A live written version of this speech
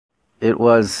It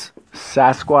was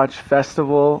Sasquatch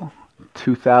Festival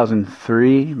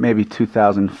 2003, maybe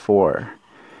 2004.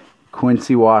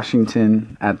 Quincy,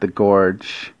 Washington at the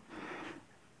Gorge.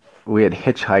 We had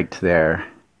hitchhiked there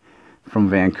from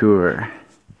Vancouver.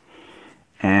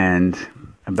 And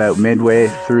about midway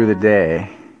through the day,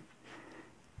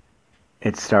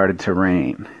 it started to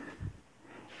rain.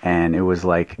 And it was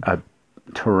like a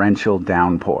torrential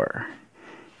downpour.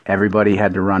 Everybody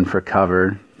had to run for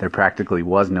cover. There practically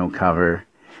was no cover.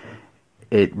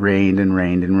 It rained and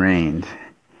rained and rained.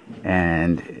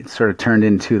 And it sort of turned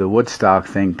into the Woodstock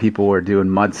thing. People were doing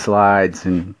mudslides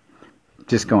and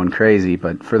just going crazy.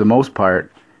 But for the most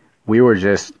part, we were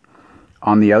just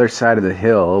on the other side of the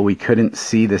hill. We couldn't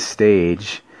see the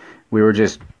stage. We were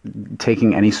just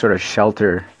taking any sort of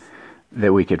shelter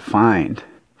that we could find.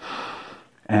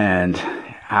 And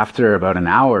after about an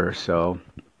hour or so,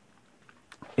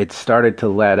 it started to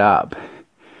let up.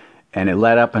 And it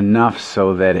let up enough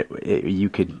so that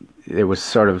it was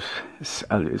sort of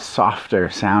softer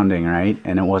sounding, right?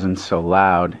 And it wasn't so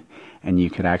loud, and you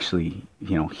could actually,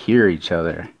 hear each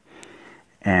other.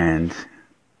 And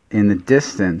in the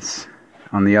distance,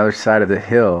 on the other side of the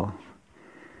hill,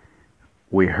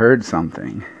 we heard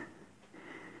something.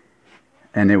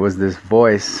 And it was this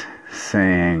voice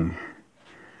saying,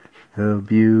 "The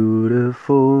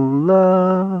beautiful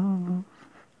love,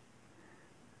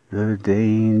 the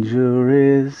danger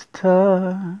is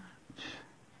touch."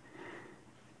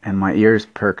 And my ears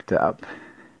perked up.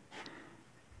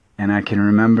 And I can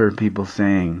remember people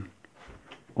saying,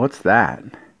 "What's that?"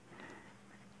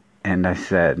 And I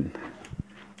said,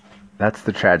 "That's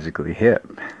the Tragically Hip."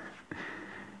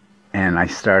 And I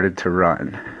started to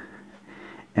run.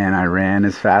 And I ran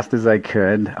as fast as I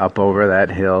could up over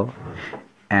that hill.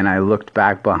 And I looked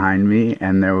back behind me,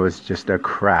 and there was just a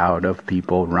crowd of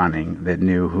people running that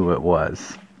knew who it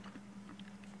was.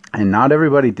 And not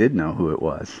everybody did know who it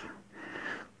was.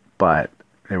 But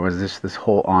there was this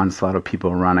whole onslaught of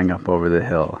people running up over the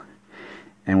hill.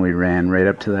 And we ran right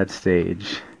up to that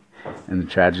stage. And the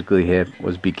Tragically Hip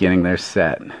was beginning their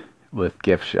set with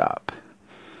Gift Shop.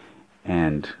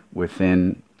 And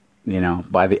within,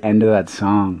 by the end of that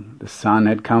song, the sun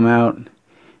had come out,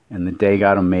 and the day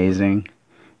got amazing.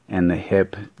 And the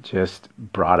Hip just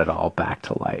brought it all back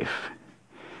to life.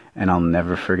 And I'll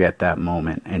never forget that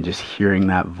moment. And just hearing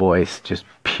that voice just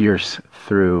pierce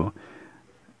through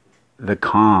the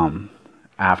calm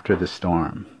after the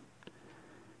storm.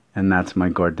 And that's my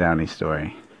Gord Downie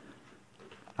story.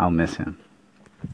 I'll miss him.